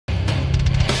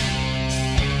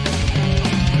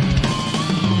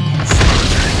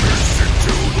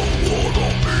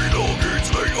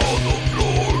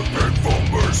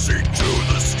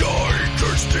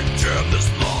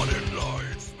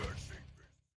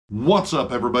What's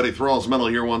up, everybody? Thralls Metal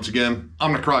here once again.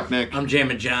 I'm Necrotic Nick. I'm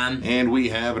Jammin John. And we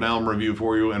have an album review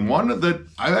for you, and one that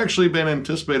I've actually been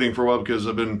anticipating for a while because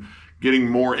I've been getting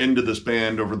more into this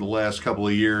band over the last couple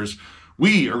of years.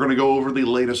 We are going to go over the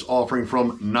latest offering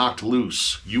from Knocked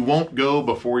Loose. You won't go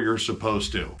before you're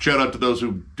supposed to. Shout out to those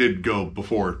who did go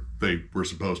before they were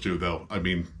supposed to, though. I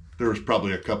mean, there was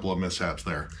probably a couple of mishaps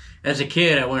there. As a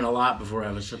kid, I went a lot before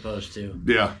I was supposed to.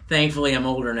 Yeah. Thankfully, I'm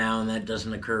older now, and that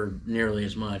doesn't occur nearly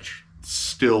as much.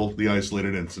 Still the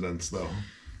isolated incidents, though.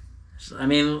 I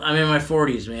mean, I'm in my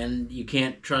 40s, man. You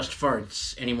can't trust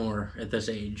farts anymore at this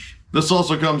age. This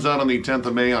also comes out on the 10th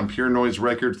of May on Pure Noise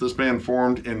Records. This band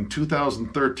formed in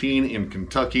 2013 in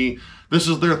Kentucky. This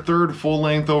is their third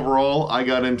full-length overall. I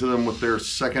got into them with their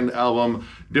second album,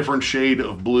 Different Shade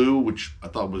of Blue, which I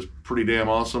thought was pretty damn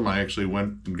awesome. I actually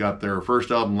went and got their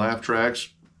first album, Laugh Tracks.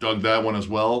 Dug that one as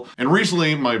well. And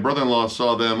recently, my brother-in-law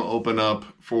saw them open up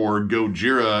for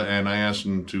Gojira, and I asked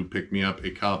him to pick me up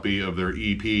a copy of their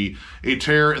EP, A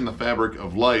Tear in the Fabric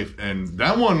of Life. And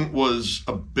that one was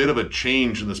a bit of a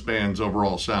change in this band's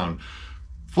overall sound.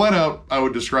 Flat out, I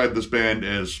would describe this band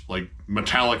as like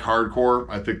metallic hardcore.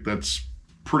 I think that's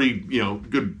pretty,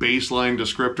 good baseline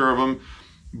descriptor of them.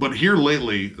 But here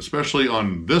lately, especially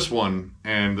on this one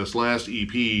and this last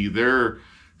EP,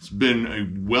 it's been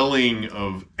a welling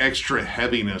of extra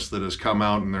heaviness that has come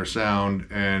out in their sound.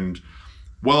 And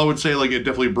while I would say like it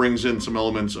definitely brings in some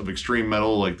elements of extreme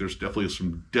metal, like there's definitely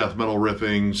some death metal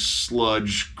riffing,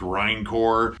 sludge,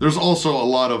 grindcore, there's also a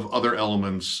lot of other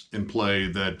elements in play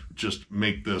that just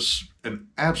make this an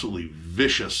absolutely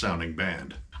vicious sounding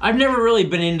band. I've never really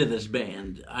been into this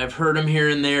band. I've heard them here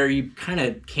and there. You kind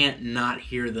of can't not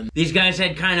hear them. These guys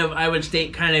had I would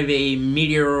state, a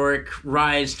meteoric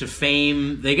rise to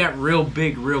fame. They got real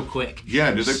big real quick.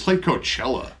 Yeah, dude, they played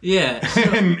Coachella. Yeah.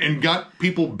 and got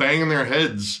people banging their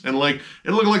heads. And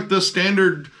it looked like the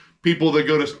standard people that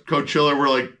go to Coachella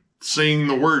were saying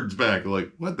the words back.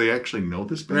 Like, what, they actually know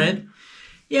this band? Right?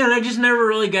 Yeah, and I just never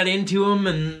really got into them,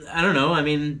 and I don't know, I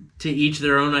mean, to each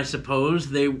their own, I suppose.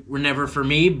 They were never for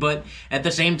me, but at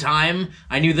the same time,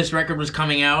 I knew this record was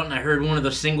coming out, and I heard one of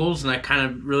the singles, and I kind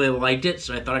of really liked it,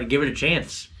 so I thought I'd give it a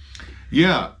chance.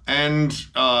 Yeah, and,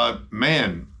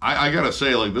 man, I gotta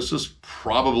say, this is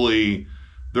probably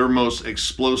their most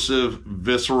explosive,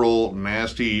 visceral,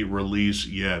 nasty release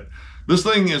yet. This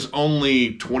thing is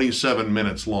only 27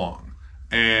 minutes long,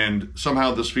 and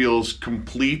somehow this feels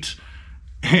complete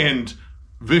and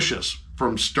vicious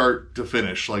from start to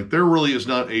finish. There really is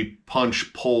not a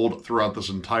punch pulled throughout this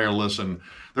entire listen.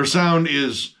 Their sound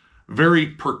is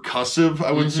very percussive,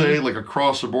 I would say,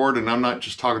 across the board. And I'm not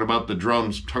just talking about the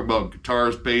drums, I'm talking about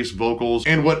guitars, bass, vocals,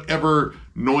 and whatever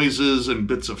noises and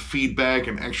bits of feedback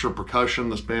and extra percussion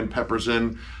this band peppers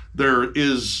in. There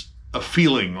is a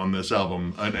feeling on this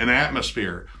album, an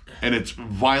atmosphere, and it's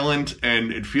violent,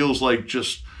 and it feels like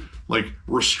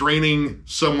restraining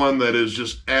someone that is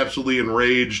just absolutely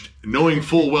enraged, knowing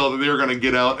full well that they're going to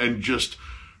get out and just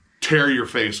tear your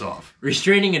face off.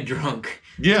 Restraining a drunk.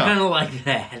 Yeah. Kind of like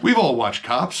that. We've all watched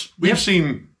Cops. We've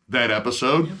seen that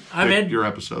episode. Yep. I've had your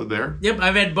episode there. Yep,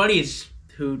 I've had buddies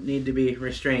who need to be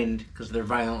restrained because they're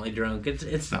violently drunk.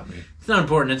 It's not me. It's not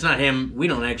important. It's not him. We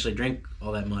don't actually drink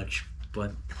all that much.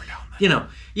 But,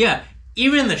 yeah.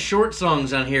 Even the short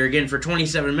songs on here, again, for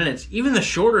 27 minutes, even the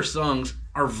shorter songs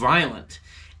are violent.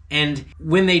 And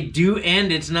when they do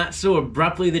end, it's not so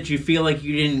abruptly that you feel like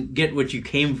you didn't get what you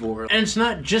came for. And it's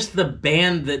not just the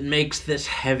band that makes this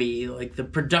heavy. The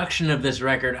production of this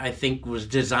record, I think, was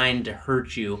designed to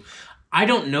hurt you. I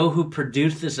don't know who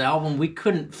produced this album. We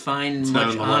couldn't find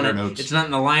much on it. It's not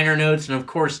in the liner notes. And of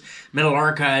course, Metal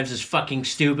Archives is fucking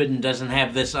stupid and doesn't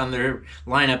have this on their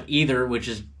lineup either, which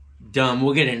is dumb.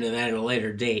 We'll get into that at a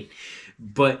later date.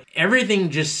 But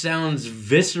everything just sounds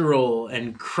visceral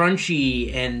and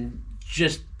crunchy and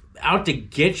just out to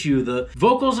get you. The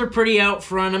vocals are pretty out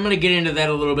front. I'm going to get into that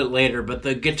a little bit later. But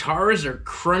the guitars are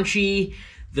crunchy.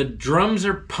 The drums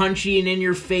are punchy and in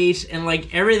your face. And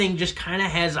everything just kind of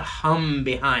has a hum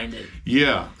behind it.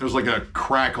 Yeah, there's a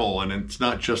crackle. And it's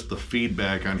not just the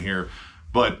feedback on here.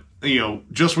 But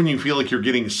just when you feel like you're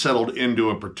getting settled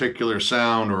into a particular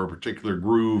sound or a particular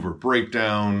groove or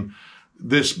breakdown,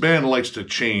 this band likes to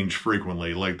change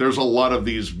frequently. There's a lot of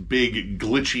these big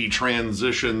glitchy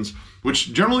transitions,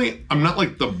 which generally I'm not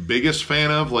the biggest fan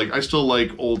of. I still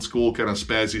like old school kind of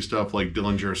spazzy stuff like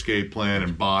Dillinger Escape Plan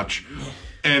and Botch.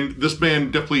 And this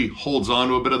band definitely holds on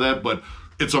to a bit of that, but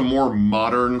it's a more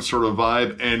modern sort of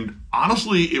vibe. And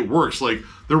honestly, it works.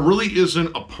 There really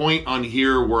isn't a point on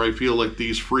here where I feel like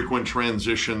these frequent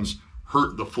transitions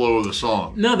hurt the flow of the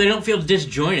song. No, they don't feel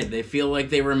disjointed. They feel like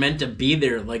they were meant to be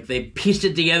there. Like they pieced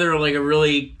it together like a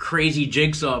really crazy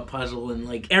jigsaw puzzle, and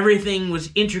like everything was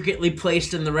intricately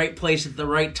placed in the right place at the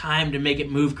right time to make it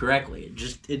move correctly.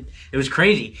 It was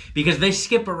crazy because they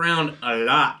skip around a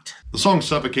lot. The song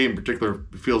Suffocate in particular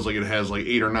feels like it has like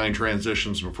 8 or 9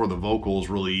 transitions before the vocals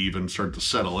really even start to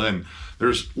settle in.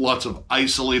 There's lots of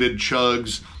isolated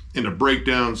chugs into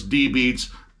breakdowns, D beats,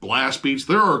 blast beats.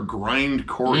 There are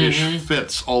grindcore-ish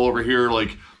fits all over here,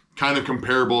 like kind of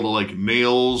comparable to like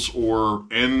Nails or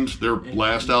End, their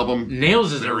last album.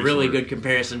 Nails is a really good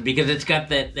comparison because it's got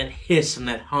that hiss and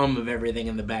that hum of everything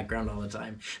in the background all the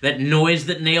time. That noise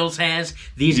that Nails has,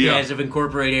 these guys have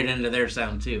incorporated into their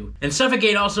sound too. And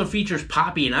Suffocate also features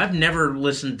Poppy, and I've never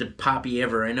listened to Poppy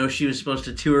ever. I know she was supposed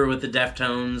to tour with the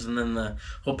Deftones, and then the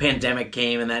whole pandemic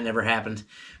came and that never happened.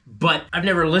 But I've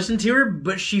never listened to her,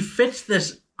 but she fits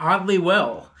this oddly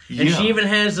well. And she even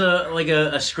has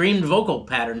a screamed vocal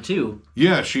pattern too.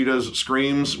 Yeah, she does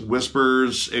screams,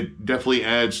 whispers. It definitely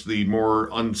adds the more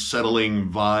unsettling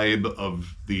vibe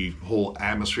of the whole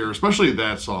atmosphere, especially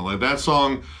that song. Like that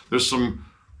song, there's some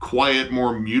quiet,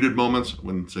 more muted moments. I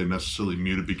wouldn't say necessarily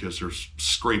muted because there's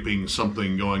scraping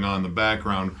something going on in the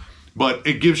background. But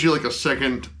it gives you like a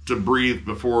second to breathe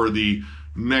before the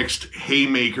next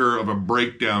haymaker of a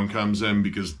breakdown comes in,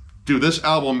 because, dude, this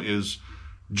album is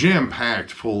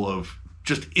jam-packed full of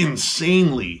just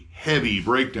insanely heavy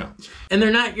breakdowns. And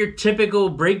they're not your typical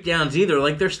breakdowns either.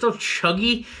 Like, they're still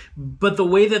chuggy, but the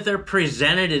way that they're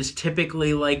presented is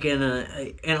typically like an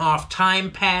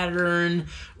off-time pattern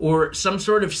or some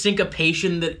sort of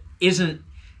syncopation that isn't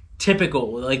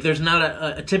typical. Like, there's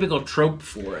not a typical trope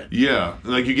for it. Yeah,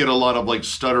 like you get a lot of like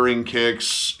stuttering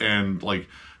kicks and like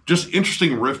just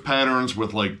interesting riff patterns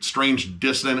with like strange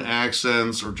dissonant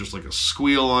accents or just like a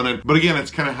squeal on it. But again, it's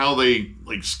kind of how they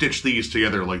like stitch these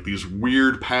together, like these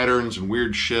weird patterns and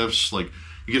weird shifts. Like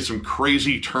you get some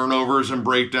crazy turnovers and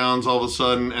breakdowns all of a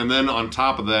sudden. And then on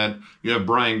top of that, you have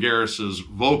Brian Garris's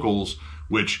vocals,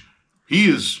 which he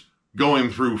is going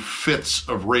through fits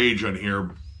of rage on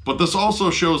here. But this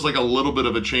also shows like a little bit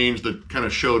of a change that kind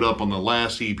of showed up on the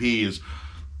last EP is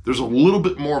there's a little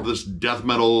bit more of this death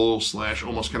metal /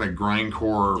 almost kind of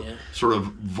grindcore sort of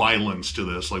violence to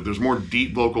this. Like there's more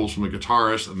deep vocals from the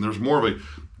guitarist and there's more of a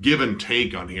give and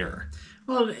take on here.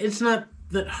 Well, it's not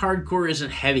that hardcore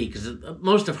isn't heavy, because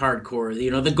most of hardcore,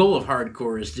 you know, the goal of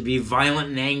hardcore is to be violent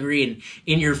and angry and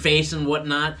in your face and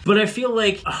whatnot. But I feel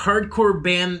like a hardcore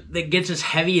band that gets as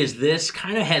heavy as this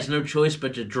kind of has no choice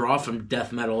but to draw from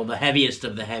death metal, the heaviest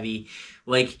of the heavy.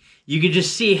 Like, you could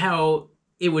just see how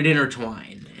it would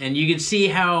intertwine, and you could see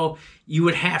how you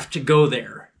would have to go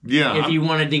there. Yeah, if you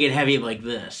wanted to get heavy like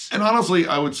this. And honestly,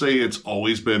 I would say it's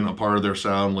always been a part of their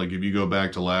sound. Like, if you go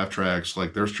back to Laugh Tracks,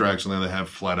 like, there's tracks in there that have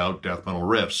flat-out death metal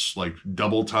riffs. Like,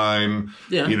 Double Time,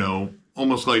 you know,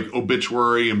 almost like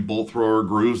Obituary and Bolt Thrower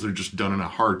grooves. They're just done in a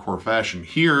hardcore fashion.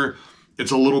 Here,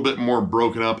 it's a little bit more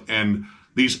broken up, and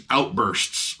these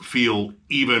outbursts feel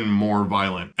even more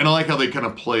violent. And I like how they kind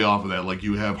of play off of that. Like,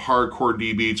 you have hardcore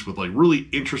D beats with, like, really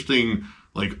interesting,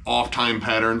 like, off-time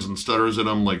patterns and stutters in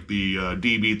them, like the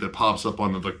D beat that pops up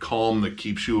onto the calm that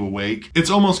keeps you awake. It's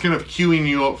almost kind of queuing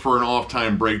you up for an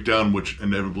off-time breakdown, which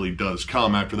inevitably does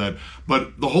come after that.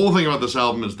 But the whole thing about this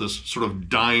album is this sort of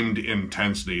dimed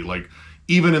intensity. Like,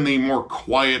 even in the more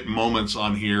quiet moments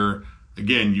on here,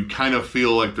 again, you kind of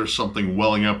feel like there's something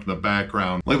welling up in the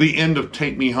background. Like, the end of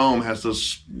Take Me Home has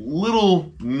this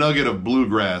little nugget of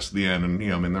bluegrass at the end, and, you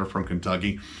know, I mean, they're from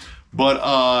Kentucky.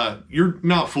 But you're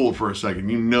not fooled for a second.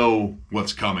 You know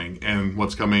what's coming, and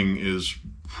what's coming is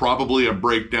probably a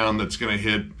breakdown that's going to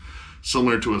hit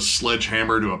similar to a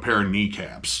sledgehammer to a pair of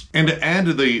kneecaps. And to add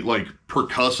to the, like,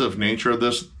 percussive nature of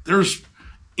this, there's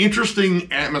interesting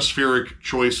atmospheric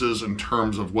choices in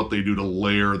terms of what they do to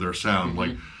layer their sound.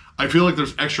 Like, I feel like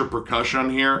there's extra percussion on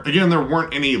here. Again, there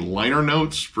weren't any liner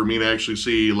notes for me to actually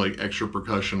see, like, extra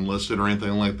percussion listed or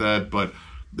anything like that, but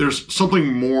there's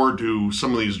something more to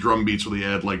some of these drum beats where they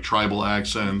add, like, tribal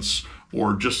accents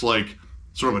or just, like,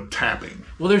 sort of a tapping.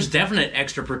 Well, there's definite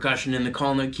extra percussion in the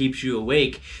calm that keeps you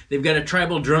awake. They've got a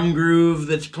tribal drum groove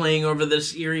that's playing over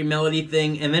this eerie melody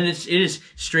thing, and then it is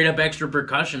straight up extra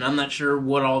percussion. I'm not sure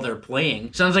what all they're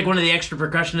playing. Sounds like one of the extra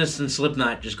percussionists in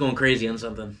Slipknot just going crazy on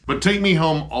something. But Take Me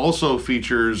Home also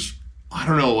features, I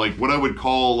don't know, like, what I would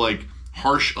call, like,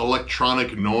 harsh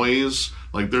electronic noise.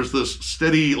 Like, there's this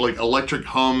steady, like, electric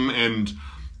hum, and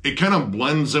it kind of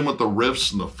blends in with the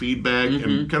riffs and the feedback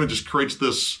and kind of just creates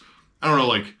this, I don't know,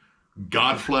 like,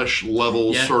 Godflesh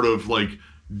level sort of, like,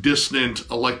 dissonant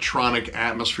electronic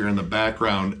atmosphere in the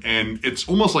background. And it's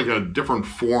almost like a different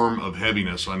form of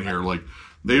heaviness on here. Like,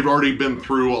 they've already been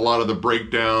through a lot of the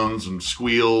breakdowns and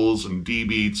squeals and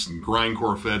D-beats and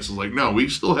grindcore fits. It's like, no, we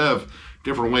still have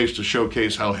different ways to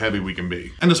showcase how heavy we can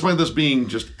be. And despite this being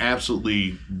just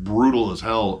absolutely brutal as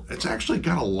hell, it's actually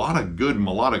got a lot of good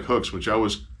melodic hooks, which I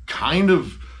was kind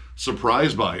of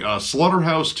surprised by.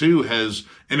 Slaughterhouse 2 has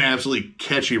an absolutely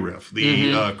catchy riff.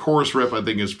 The chorus riff, I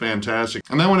think, is fantastic.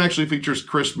 And that one actually features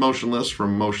Chris Motionless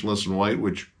from Motionless in White,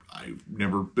 which I've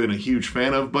never been a huge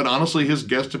fan of, but honestly, his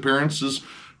guest appearance is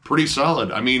pretty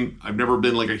solid. I mean, I've never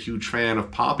been like a huge fan of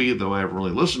Poppy, though I haven't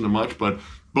really listened to much, but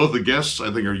both the guests,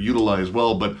 I think, are utilized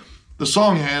well, but the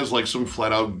song has like some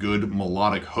flat out good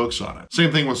melodic hooks on it.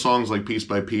 Same thing with songs like Piece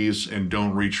by Piece and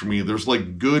Don't Reach For Me. There's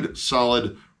like good,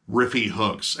 solid, riffy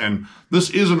hooks, and this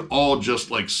isn't all just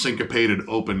like syncopated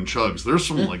open chugs. There's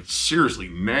some like seriously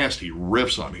nasty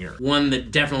riffs on here. One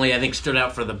that definitely I think stood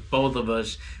out for the both of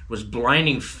us was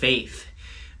Blinding Faith.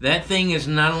 That thing is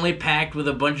not only packed with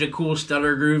a bunch of cool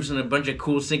stutter grooves and a bunch of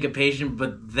cool syncopation,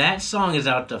 but that song is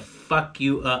out to fuck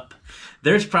you up.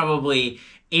 There's probably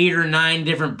 8 or 9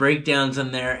 different breakdowns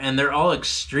in there, and they're all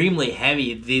extremely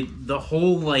heavy. The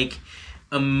whole like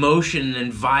emotion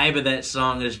and vibe of that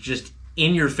song is just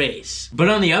in your face. But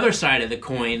on the other side of the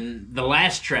coin, the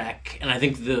last track, and I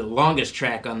think the longest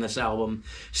track on this album,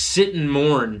 Sit and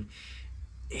Mourn,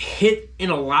 hit in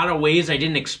a lot of ways I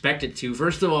didn't expect it to.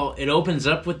 First of all, it opens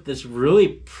up with this really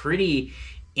pretty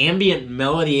ambient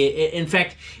melody. In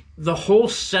fact, the whole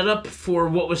setup for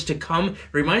what was to come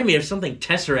reminded me of something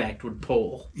Tesseract would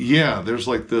pull. Yeah, there's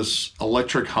like this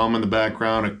electric hum in the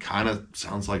background. It kind of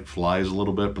sounds like flies a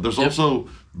little bit, but there's also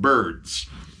birds.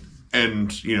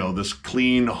 And, you know, this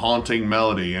clean, haunting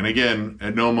melody. And again,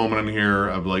 at no moment in here,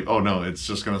 I'm like, oh no, it's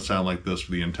just going to sound like this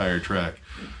for the entire track.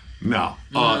 No.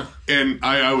 And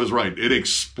I was right. It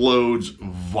explodes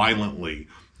violently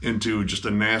into just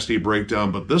a nasty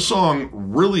breakdown. But this song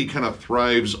really kind of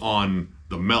thrives on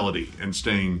the melody and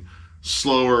staying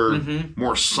slower,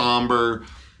 more somber.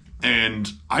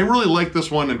 And I really like this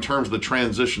one in terms of the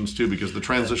transitions too, because the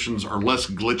transitions are less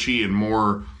glitchy and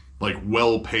more like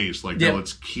well-paced. Like, no,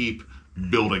 let's keep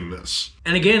building this.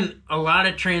 And again, a lot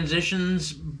of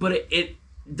transitions, but it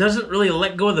doesn't really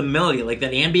let go of the melody. Like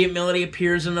that ambient melody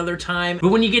appears another time. But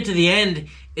when you get to the end,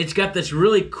 it's got this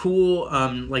really cool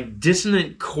like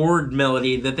dissonant chord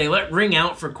melody that they let ring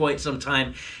out for quite some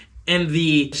time. And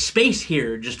the space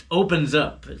here just opens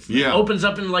up. It opens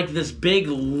up in like this big,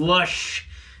 lush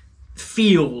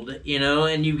field, you know,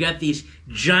 and you've got these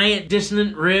giant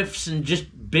dissonant riffs and just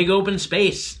big open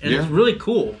space. And it's really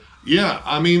cool. Yeah,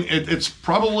 I mean, it's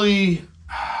probably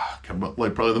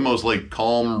the most like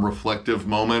calm, reflective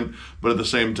moment, but at the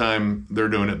same time, they're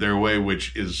doing it their way,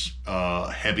 which is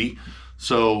heavy.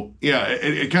 So yeah,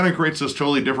 it kind of creates this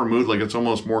totally different mood. Like it's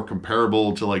almost more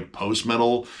comparable to like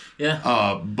post-metal.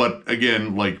 Yeah. But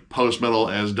again, like post-metal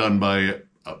as done by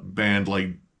a band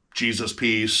like Jesus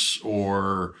Piece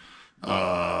or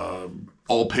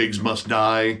All Pigs Must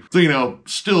Die. So, you know,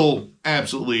 still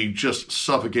absolutely just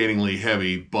suffocatingly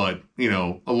heavy, but, you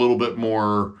know, a little bit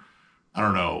more, I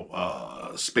don't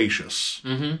know, spacious.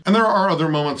 And there are other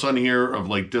moments on here of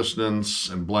like dissonance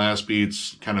and blast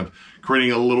beats, kind of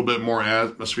creating a little bit more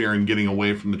atmosphere and getting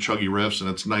away from the chuggy riffs. And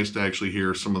it's nice to actually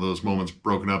hear some of those moments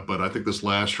broken up. But I think this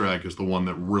last track is the one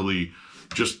that really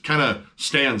just kind of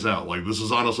stands out. Like this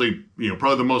is honestly, you know,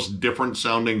 probably the most different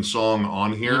sounding song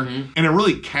on here. And it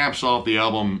really caps off the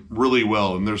album really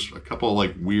well. And there's a couple of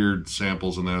like weird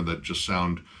samples in there that just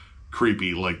sound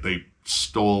creepy. Like they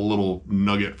stole a little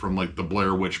nugget from like the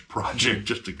Blair Witch Project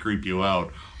just to creep you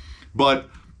out. But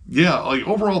yeah, like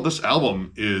overall this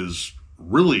album is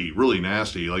really, really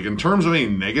nasty. Like in terms of any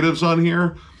negatives on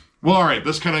here, well, all right,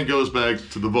 this kind of goes back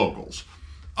to the vocals.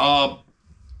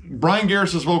 Brian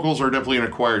Garris's vocals are definitely an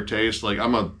acquired taste. Like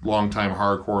I'm a longtime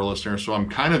hardcore listener, so I'm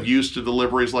kind of used to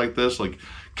deliveries like this. Like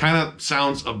kind of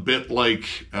sounds a bit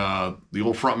like the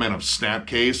old frontman of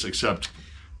Snapcase, except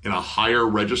in a higher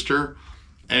register.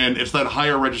 And it's that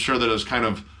higher register that has kind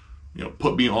of, you know,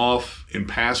 put me off in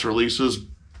past releases.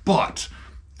 But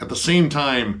at the same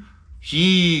time,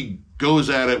 he goes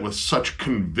at it with such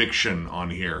conviction on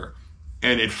here.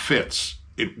 And it fits.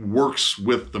 It works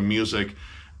with the music.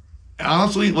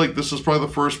 Honestly, like this is probably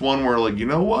the first one where, like, you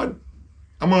know what?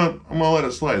 I'm gonna let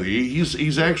it slide.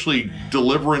 He's actually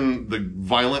delivering the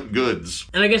violent goods.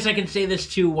 And I guess I can say this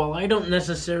too. While I don't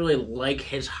necessarily like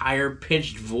his higher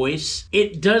pitched voice,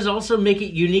 it does also make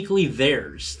it uniquely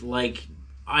theirs. Like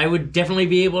I would definitely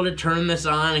be able to turn this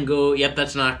on and go, "Yep,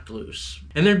 that's Knocked Loose,"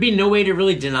 and there'd be no way to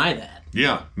really deny that.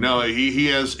 Yeah, no, he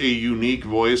has a unique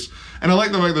voice, and I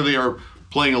like the fact that they are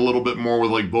playing a little bit more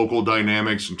with like vocal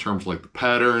dynamics in terms of like the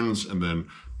patterns and then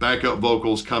backup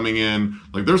vocals coming in.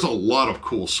 Like, there's a lot of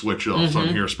cool switch-ups on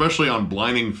here, especially on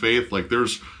Blinding Faith. Like,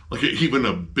 there's like even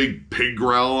a big pig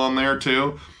growl on there,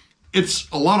 too. It's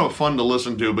a lot of fun to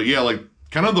listen to, but yeah, like,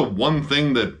 kind of the one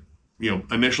thing that, you know,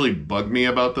 initially bugged me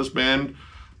about this band,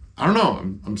 I don't know,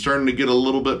 I'm starting to get a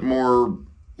little bit more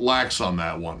lax on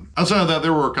that one. Outside of that,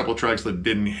 there were a couple tracks that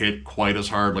didn't hit quite as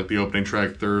hard. Like the opening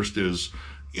track, Thirst, is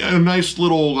a nice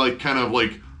little, like, kind of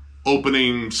like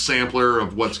opening sampler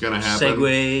of what's going to happen.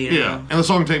 Segue. Yeah. And the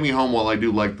song Take Me Home, while I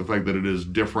do like the fact that it is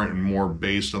different and more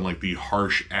based on like the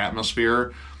harsh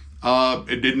atmosphere,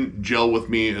 it didn't gel with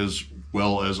me as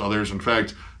well as others. In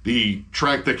fact, the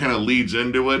track that kind of leads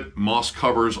into it, Moss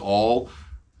Covers All,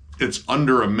 it's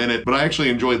under a minute, but I actually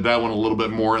enjoyed that one a little bit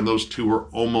more, and those two are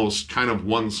almost kind of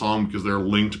one song because they're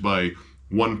linked by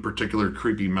one particular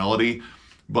creepy melody.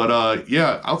 But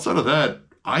yeah, outside of that,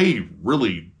 I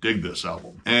really dig this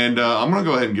album. And I'm going to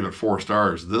go ahead and give it 4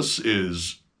 stars. This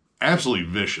is absolutely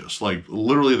vicious. Like,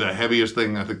 literally the heaviest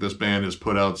thing I think this band has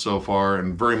put out so far,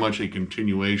 and very much a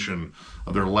continuation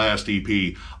of their last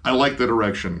EP. I like the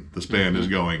direction this band is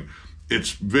going.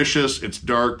 It's vicious, it's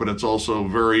dark, but it's also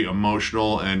very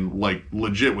emotional and, like,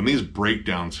 legit. When these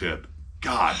breakdowns hit,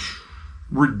 God,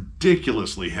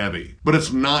 ridiculously heavy. But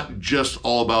it's not just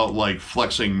all about, like,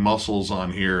 flexing muscles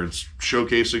on here. It's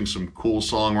showcasing some cool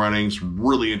songwriting, some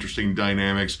really interesting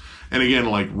dynamics. And again,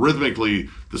 like, rhythmically,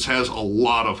 this has a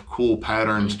lot of cool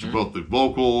patterns to both the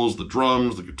vocals, the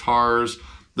drums, the guitars.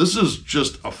 This is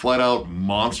just a flat-out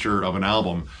monster of an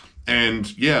album.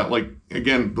 And yeah, like,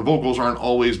 again, the vocals aren't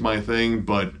always my thing,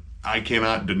 but I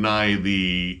cannot deny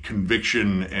the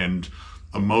conviction and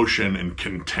emotion and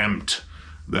contempt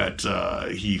that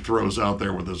he throws out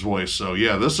there with his voice. So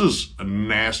yeah, this is a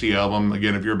nasty album.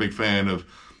 Again, if you're a big fan of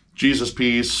Jesus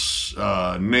Piece,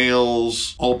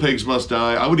 Nails, All Pigs Must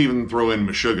Die, I would even throw in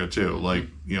Meshuggah too. Like,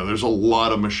 you know, there's a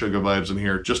lot of Meshuggah vibes in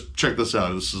here. Just check this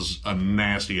out. This is a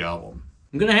nasty album.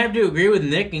 I'm going to have to agree with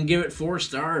Nick and give it 4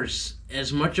 stars.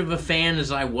 As much of a fan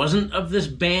as I wasn't of this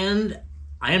band,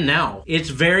 I am now. It's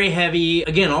very heavy.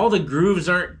 Again, all the grooves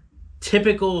aren't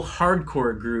typical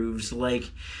hardcore grooves.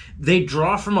 Like, they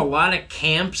draw from a lot of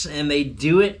camps, and they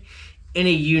do it in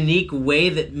a unique way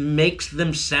that makes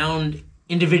them sound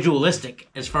individualistic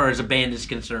as far as a band is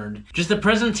concerned. Just the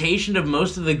presentation of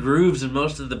most of the grooves and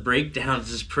most of the breakdowns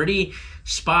is pretty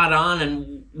spot on,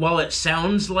 and while it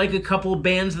sounds like a couple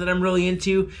bands that I'm really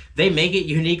into, they make it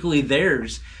uniquely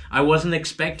theirs. I wasn't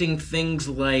expecting things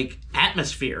like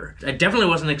Atmosphere. I definitely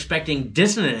wasn't expecting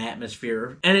Dissonant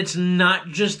Atmosphere. And it's not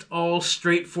just all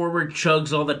straightforward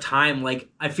chugs all the time. Like,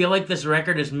 I feel like this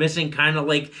record is missing kind of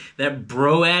like that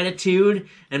bro attitude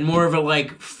and more of a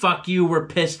like, fuck you, we're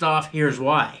pissed off, here's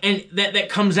why. And that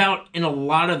comes out in a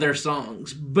lot of their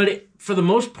songs. But for the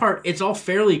most part, it's all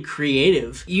fairly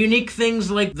creative. Unique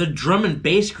things like the drum and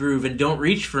bass groove and Don't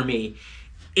Reach For Me.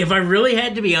 If I really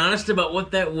had to be honest about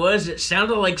what that was, it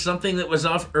sounded like something that was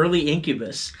off early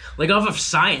Incubus. Like off of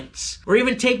Science. Or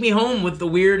even Take Me Home with the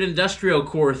weird industrial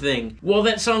core thing. While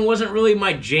that song wasn't really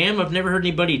my jam, I've never heard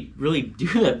anybody really do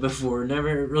that before.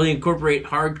 Never really incorporate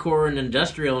hardcore and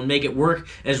industrial and make it work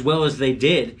as well as they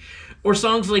did. Or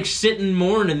songs like Sit and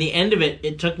Mourn, and the end of it,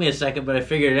 it took me a second, but I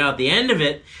figured it out. The end of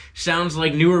it sounds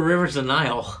like Newer Rivers of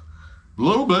Nile. A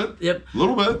little bit. Yep. A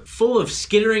little bit. Full of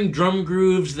skittering drum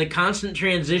grooves, the constant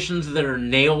transitions that are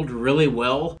nailed really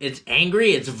well. It's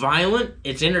angry, it's violent,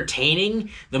 it's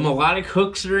entertaining. The melodic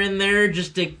hooks are in there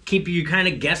just to keep you kind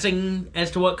of guessing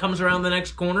as to what comes around the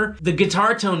next corner. The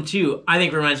guitar tone, too, I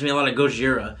think reminds me a lot of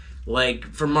Gojira. Like,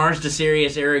 from Mars to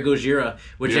Sirius era Gojira,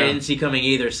 which I didn't see coming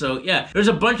either. So, yeah, there's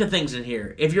a bunch of things in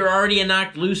here. If you're already a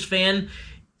Knocked Loose fan,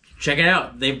 check it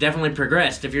out. They've definitely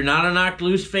progressed. If you're not a Knocked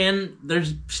Loose fan,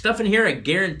 there's stuff in here I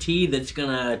guarantee that's going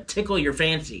to tickle your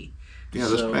fancy. Yeah,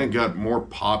 this band got more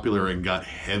popular and got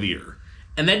heavier.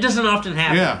 And that doesn't often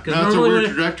happen. Yeah, that's a weird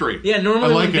trajectory. Yeah,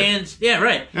 normally like when bands... Yeah,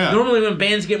 right. Yeah. Normally when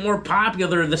bands get more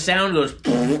popular, the sound goes...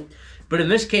 But in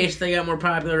this case, they got more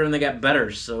popular and they got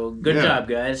better. So good job,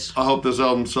 guys. I hope this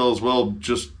album sells well,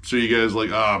 just so you guys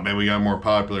like, oh, man, we got more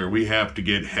popular. We have to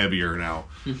get heavier now.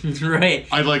 Right.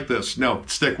 I like this. No,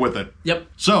 stick with it. Yep.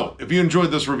 So, if you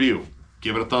enjoyed this review,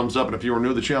 give it a thumbs up. And if you are new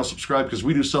to the channel, subscribe, because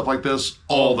we do stuff like this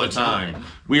all the time.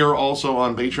 We are also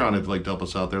on Patreon if you'd like to help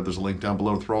us out there. There's a link down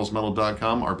below,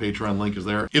 thrallsmetal.com. Our Patreon link is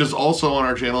there. It is also on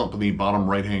our channel up in the bottom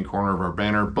right-hand corner of our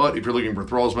banner. But if you're looking for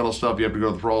Thralls Metal stuff, you have to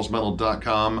go to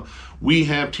thrallsmetal.com. We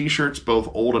have t-shirts, both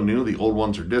old and new. The old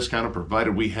ones are discounted,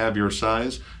 provided we have your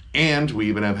size. And we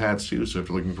even have hats, too. So if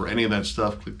you're looking for any of that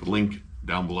stuff, click the link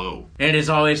down below. And as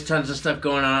always, tons of stuff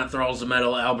going on at Thralls of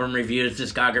Metal, album reviews,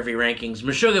 discography rankings.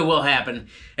 Meshuggah will happen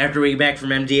after we get back from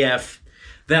MDF.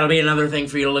 that'll be another thing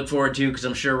for you to look forward to, because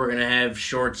I'm sure we're going to have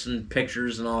shorts and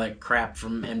pictures and all that crap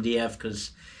from MDF,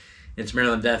 because it's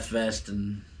Maryland Death Fest,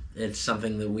 and it's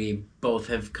something that we both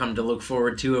have come to look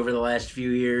forward to over the last few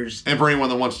years. And for anyone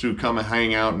that wants to come and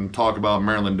hang out and talk about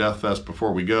Maryland Death Fest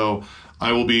before we go,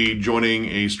 I will be joining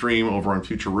a stream over on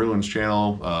Future Ruins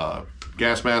channel.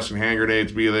 Gas masks and hand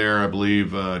grenades be there, I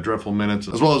believe. Dreadful Minutes,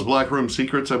 as well as Black Room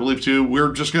Secrets, I believe, too.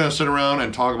 We're just going to sit around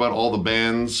and talk about all the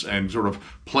bands and sort of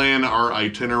plan our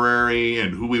itinerary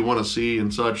and who we want to see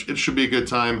and such. It should be a good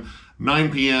time.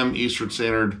 9 p.m. Eastern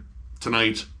Standard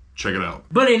tonight. Check it out.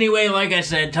 But anyway, like I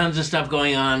said, tons of stuff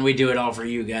going on. We do it all for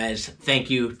you guys. Thank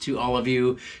you to all of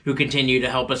you who continue to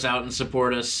help us out and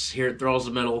support us here at Thralls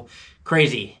of Metal.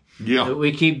 Crazy. Yeah.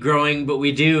 We keep growing, but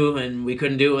we do, and we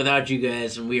couldn't do it without you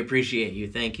guys, and we appreciate you.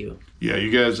 Thank you. Yeah,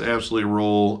 you guys absolutely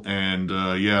roll, and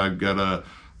yeah, I've got a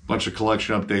bunch of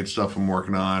collection update stuff I'm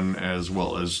working on, as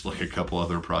well as like a couple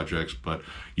other projects. But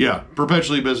yeah,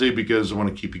 perpetually busy because I want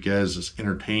to keep you guys as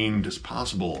entertained as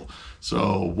possible.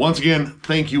 So once again,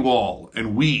 thank you all,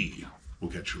 and we will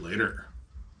catch you later.